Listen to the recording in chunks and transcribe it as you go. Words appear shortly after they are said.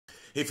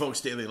Hey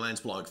folks, Daily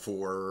Landsblog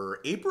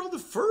for April the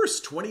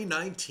 1st,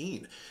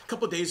 2019. A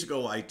couple of days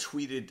ago, I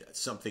tweeted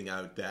something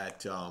out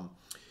that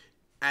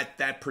at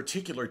that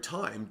particular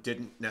time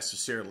didn't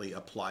necessarily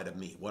apply to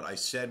me. What I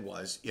said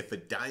was, if a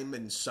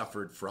diamond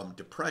suffered from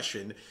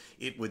depression,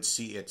 it would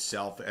see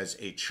itself as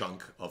a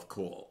chunk of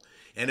coal.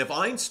 And if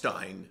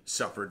Einstein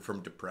suffered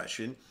from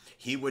depression,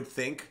 he would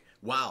think,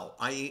 wow,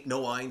 I ain't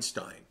no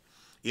Einstein.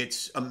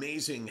 It's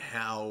amazing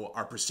how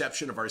our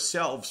perception of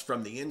ourselves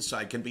from the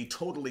inside can be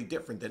totally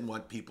different than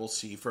what people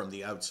see from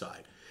the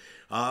outside.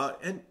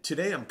 And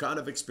today I'm kind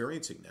of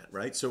experiencing that,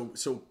 right? So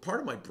part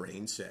of my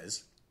brain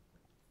says,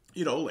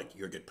 you know, like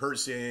you're a good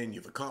person,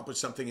 you've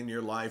accomplished something in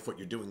your life, what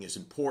you're doing is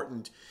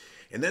important.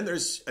 And then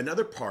there's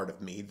another part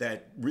of me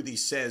that really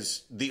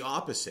says the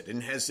opposite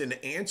and has an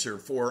answer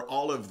for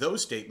all of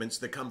those statements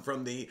that come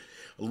from the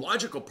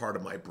logical part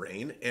of my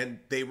brain, and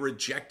they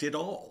reject it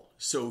all.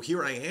 So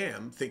here I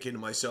am thinking to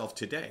myself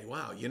today,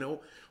 wow, you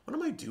know, what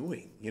am I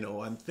doing? You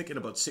know, I'm thinking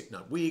about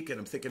SickNotWeak, and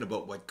I'm thinking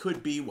about what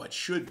could be, what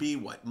should be,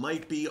 what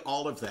might be,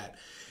 all of that.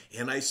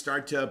 And I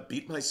start to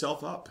beat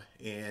myself up.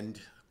 And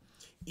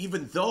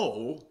even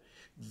though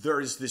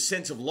there's this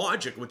sense of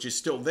logic, which is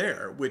still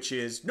there, which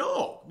is,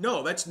 no,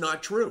 that's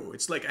not true.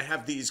 It's like I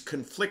have these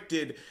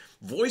conflicted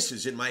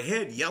voices in my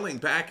head yelling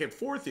back and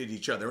forth at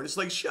each other. And it's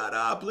like, shut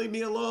up, leave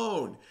me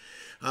alone.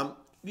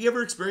 You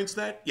ever experienced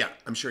that? Yeah,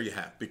 I'm sure you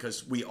have,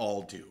 because we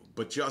all do.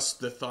 But just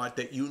the thought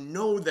that you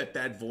know that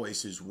that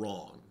voice is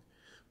wrong,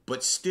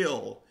 but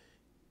still,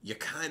 you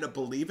kind of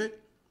believe it.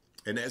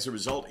 And as a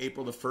result,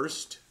 April the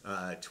 1st,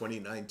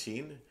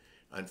 2019,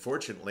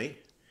 unfortunately,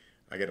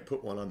 I got to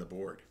put one on the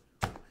board.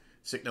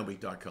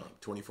 SickNotWeak.com,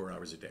 24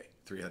 hours a day,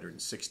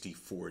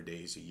 364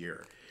 days a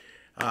year.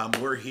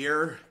 We're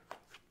here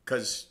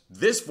because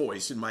this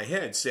voice in my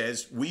head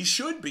says we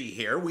should be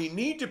here, we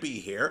need to be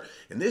here,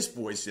 and this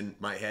voice in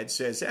my head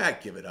says,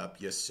 give it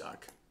up, you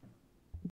suck.